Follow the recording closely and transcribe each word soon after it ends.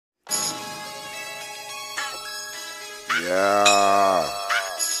Yeah.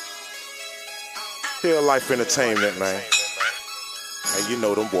 Hilllife Entertainment, man. And you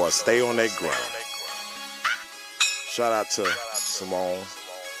know them boys stay on that grind. Shout out to Simone,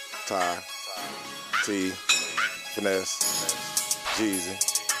 Ty, T, Finesse, Gezzy.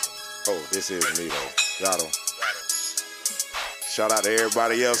 Oh, this is me though. Y'all don't. Shout out to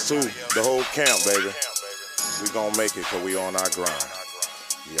everybody else too. The whole camp, baby. We gon' make it cause we on our grind.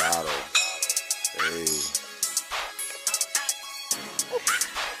 Y'all don't. Hey.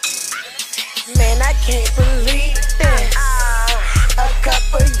 Man, I can't believe this. A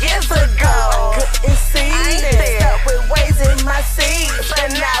couple years ago, I couldn't see this. Stuck with waves in my seat,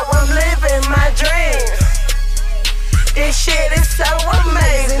 but now I'm living my dreams. This shit is so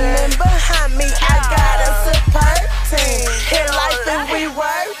amazing. And behind me, I got a superb team. Hilllife and we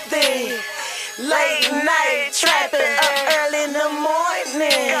worthy. Late night trapping, up early in the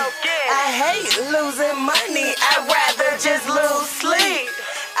morning. I hate losing money, I'd rather just lose sleep.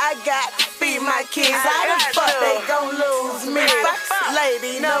 I got to feed my kids, how the fuck they gon' lose me? First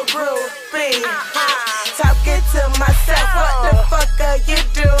lady, no groupie. Talking to myself, what the fuck are you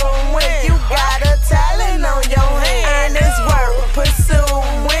doing when you got a talent on your hand? And it's worth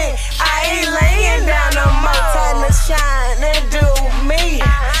pursuing. I ain't laying down no more, time to shine and do me.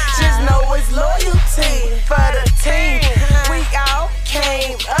 Just know it's loyalty for the team. We all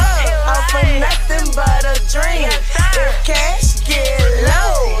came up off of nothing but a dream. If cash get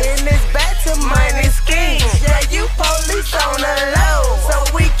low, then it's back to money schemes. Yeah, you police on the low, so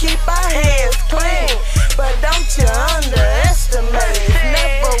we keep our hands clean. But don't you underestimate, it's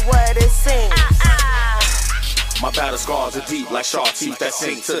never what it seems. My battle scars are deep like shark teeth that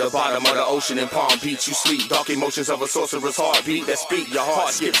sink to the bottom of the ocean in Palm Beach. You sleep, dark emotions of a sorcerer's heartbeat that speak. Your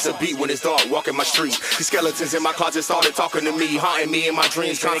heart skips a beat when it's dark, walking my streets. These skeletons in my closet started talking to me, haunting me in my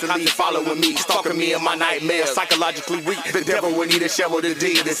dreams, constantly following me, stalking me in my nightmares. Psychologically weak, the devil would need a shovel to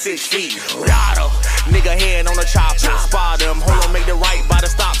dig to 6 feet. Rado, nigga hand on a chopper, spot him, hold on, make the right by the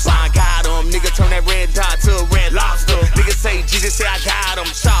stop sign, got him. Nigga turn that red dot to a red lobster. Nigga say Jesus say I got him,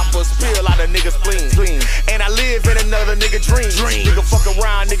 chopper, spill out a nigga's spleen. And I live in another nigga dream. Nigga fuck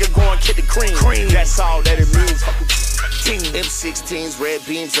around, nigga go and get the cream. That's all that it means. M16s, red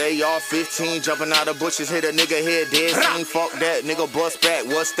beams, AR-15, jumping out of bushes, hit a nigga head dead scene. Fuck that, nigga bust back.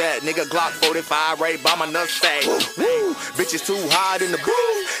 What's that? Nigga Glock 45 right by my nutsack. Woo, bitches too hot in the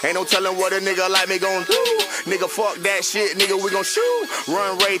booth. Ain't no telling what a nigga like me gon' do. Nigga fuck that shit, nigga we gon' shoot.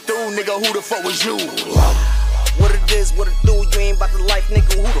 Run right through, nigga who the fuck was you? What it is, what it do, you ain't bout the life,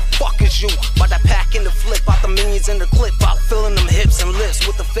 nigga, who the fuck is you? Bout that pack in the flip, out the minions in the clip, out filling them hips and lips,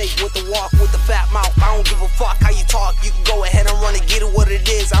 with the fake, with the walk, with the fat mouth. I don't give a fuck how you talk, you can go ahead and run and get it what it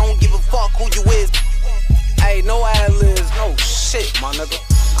is. I don't give a fuck who you is. Hey, no ad-libs, no shit, my nigga.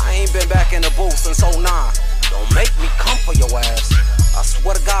 I ain't been back in the booth since 09. Don't make me come for your ass. I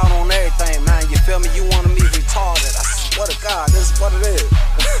swear to God on everything, man, you feel me? You wanted me retarded, I swear to God, this is what it is.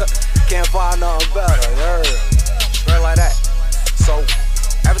 Can't find nothing better, you heard? Straight like that. So,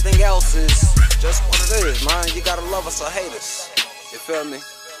 everything else is just what it is, man. You gotta love us or hate us. You feel me?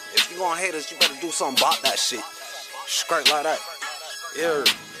 If you gonna hate us, you better do something about that shit. Straight like that. Yeah.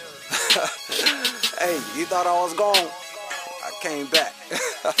 Hey, you thought I was gone? I came back.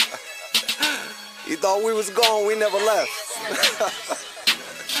 You thought we was gone, we never left.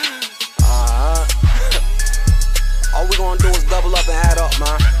 All we gonna do is double up and add up,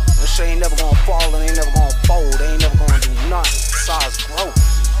 man. This shit ain't never gonna fall, and ain't never gonna fold, they ain't never gonna do nothing besides growth.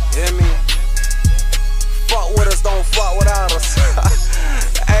 You hear me? Fuck with us, don't fuck without us.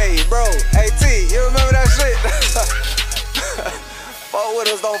 Hey, bro, hey T, you remember that shit? Fuck with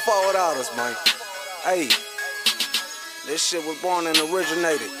us, don't fuck without us, man. Hey, this shit was born and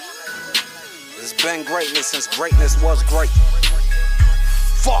originated. It's been greatness since greatness was great.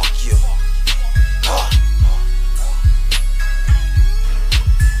 Fuck you.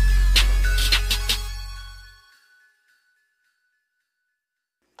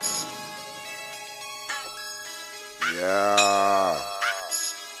 Yeah.